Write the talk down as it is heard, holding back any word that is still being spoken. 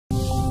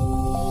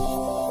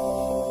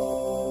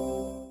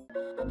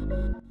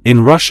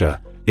In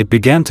Russia, it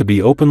began to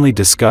be openly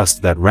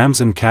discussed that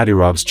Ramzan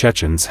Kadyrov's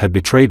Chechens had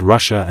betrayed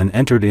Russia and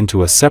entered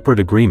into a separate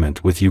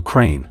agreement with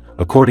Ukraine,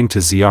 according to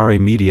Ziare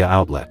media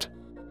outlet.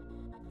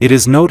 It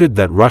is noted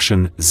that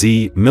Russian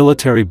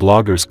military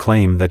bloggers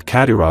claim that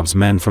Kadyrov's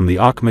men from the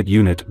Akhmat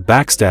unit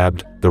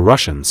backstabbed the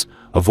Russians,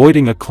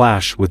 avoiding a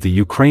clash with the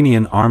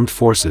Ukrainian armed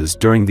forces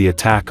during the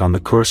attack on the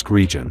Kursk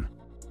region.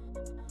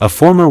 A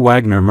former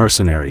Wagner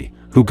mercenary,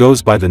 who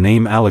goes by the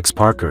name Alex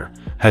Parker,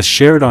 has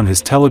shared on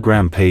his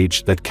Telegram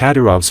page that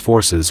Kadyrov's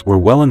forces were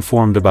well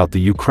informed about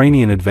the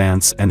Ukrainian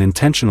advance and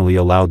intentionally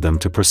allowed them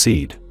to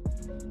proceed.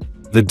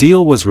 The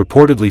deal was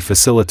reportedly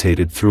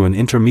facilitated through an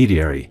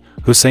intermediary,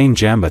 Hussein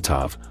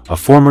Jambatov, a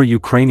former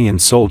Ukrainian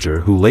soldier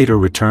who later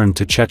returned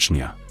to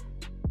Chechnya.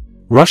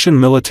 Russian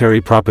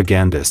military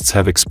propagandists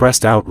have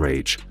expressed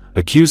outrage,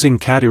 accusing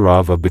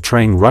Kadyrov of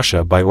betraying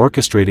Russia by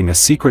orchestrating a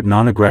secret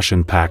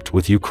non-aggression pact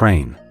with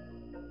Ukraine.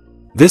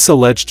 This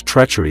alleged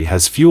treachery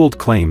has fueled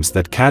claims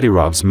that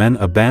Kadyrov's men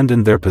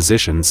abandoned their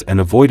positions and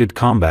avoided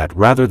combat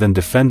rather than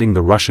defending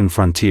the Russian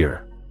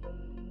frontier.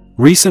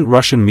 Recent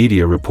Russian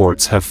media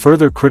reports have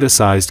further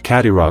criticized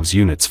Kadyrov's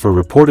units for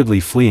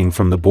reportedly fleeing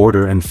from the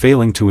border and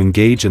failing to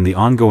engage in the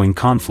ongoing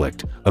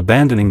conflict,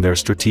 abandoning their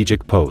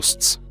strategic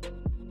posts.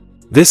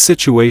 This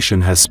situation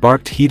has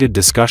sparked heated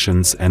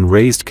discussions and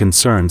raised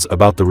concerns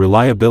about the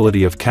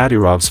reliability of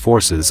Kadyrov's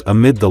forces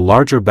amid the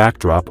larger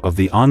backdrop of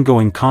the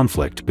ongoing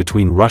conflict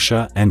between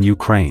Russia and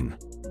Ukraine.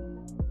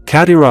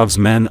 Kadyrov's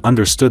men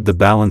understood the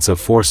balance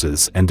of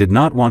forces and did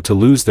not want to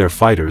lose their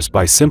fighters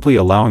by simply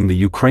allowing the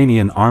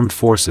Ukrainian armed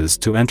forces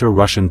to enter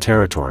Russian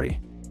territory.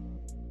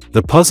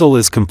 The puzzle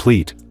is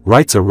complete,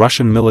 writes a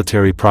Russian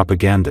military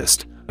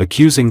propagandist,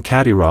 accusing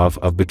Kadyrov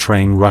of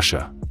betraying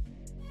Russia.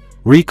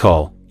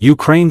 Recall,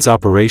 Ukraine's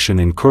operation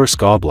in Kursk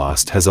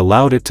Oblast has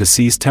allowed it to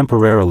seize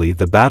temporarily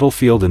the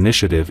battlefield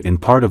initiative in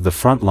part of the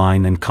front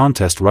line and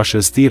contest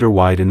Russia's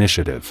theater-wide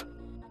initiative.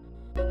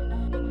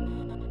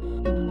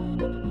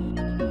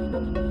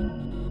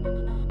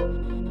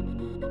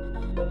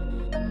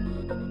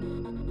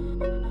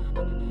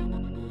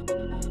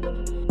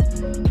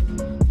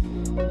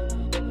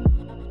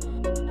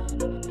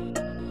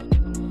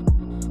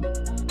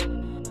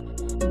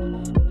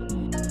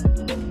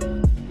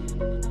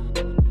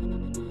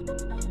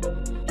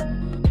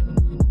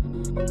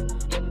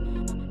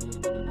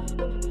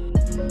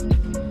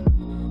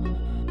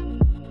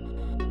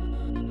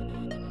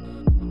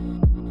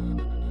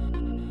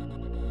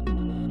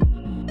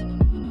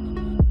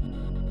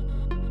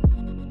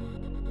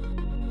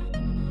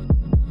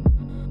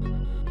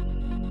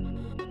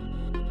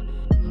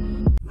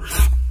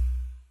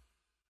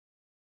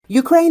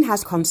 Ukraine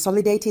has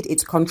consolidated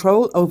its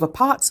control over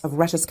parts of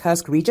Russia's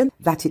Kursk region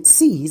that it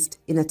seized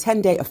in a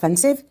 10-day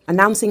offensive,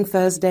 announcing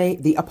Thursday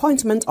the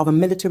appointment of a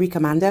military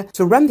commander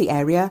to run the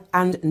area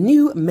and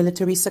new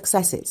military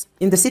successes.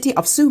 In the city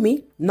of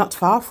Sumy, not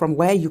far from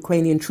where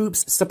Ukrainian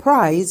troops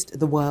surprised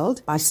the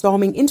world by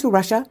storming into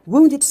Russia,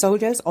 wounded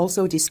soldiers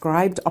also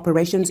described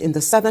operations in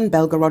the southern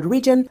Belgorod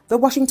region, the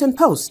Washington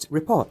Post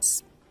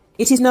reports.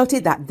 It is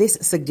noted that this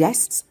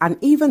suggests an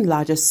even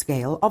larger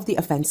scale of the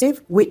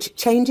offensive, which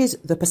changes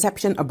the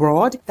perception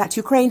abroad that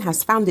Ukraine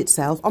has found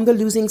itself on the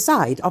losing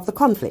side of the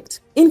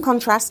conflict. In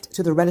contrast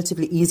to the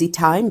relatively easy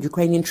time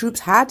Ukrainian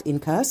troops had in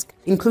Kursk,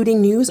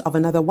 including news of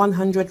another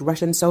 100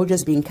 Russian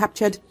soldiers being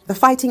captured, the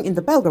fighting in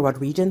the Belgorod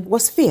region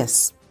was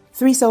fierce.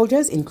 3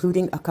 soldiers,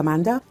 including a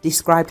commander,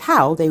 described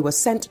how they were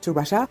sent to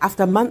Russia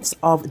after months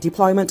of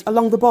deployment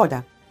along the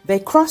border. They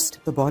crossed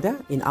the border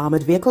in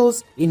armored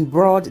vehicles in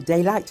broad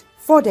daylight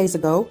 4 days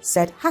ago,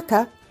 said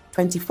Hacker,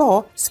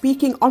 24,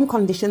 speaking on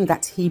condition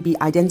that he be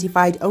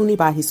identified only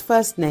by his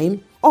first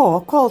name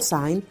or call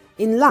sign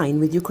in line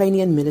with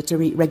Ukrainian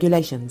military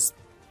regulations.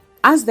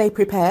 As they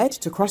prepared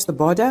to cross the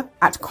border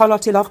at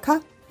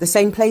Kolotilovka, the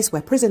same place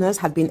where prisoners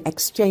had been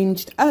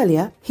exchanged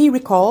earlier, he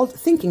recalled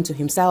thinking to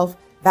himself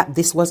that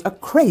this was a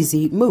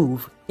crazy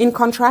move. In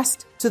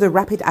contrast to the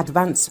rapid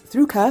advance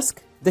through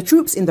Kursk, the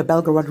troops in the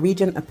Belgorod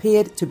region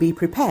appeared to be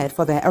prepared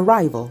for their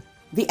arrival.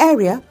 The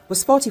area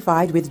was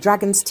fortified with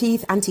dragon's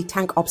teeth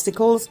anti-tank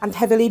obstacles and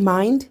heavily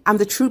mined, and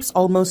the troops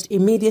almost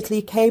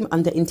immediately came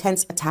under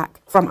intense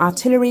attack from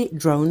artillery,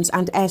 drones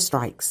and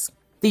airstrikes.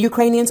 The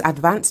Ukrainians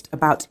advanced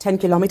about 10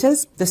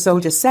 kilometers, the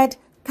soldiers said,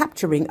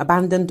 capturing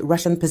abandoned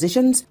Russian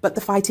positions, but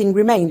the fighting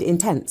remained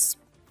intense.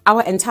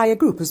 Our entire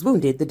group was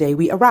wounded the day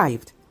we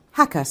arrived,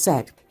 Hacker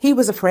said. He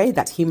was afraid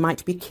that he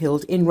might be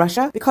killed in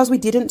Russia because we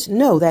didn't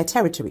know their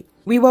territory.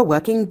 We were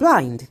working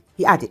blind,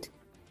 he added.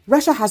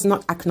 Russia has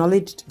not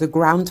acknowledged the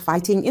ground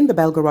fighting in the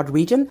Belgorod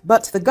region,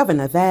 but the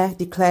governor there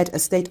declared a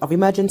state of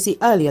emergency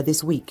earlier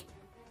this week.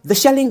 The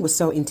shelling was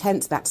so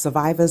intense that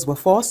survivors were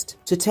forced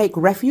to take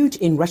refuge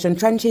in Russian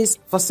trenches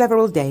for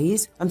several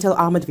days until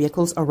armored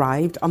vehicles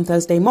arrived on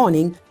Thursday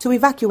morning to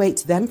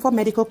evacuate them for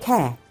medical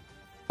care.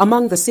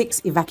 Among the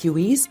 6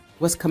 evacuees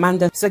was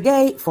Commander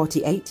Sergei,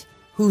 48,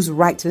 whose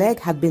right leg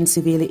had been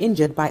severely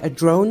injured by a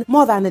drone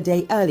more than a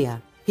day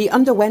earlier. He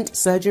underwent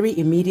surgery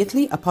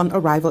immediately upon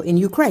arrival in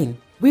Ukraine.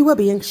 We were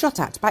being shot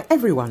at by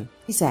everyone,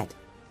 he said.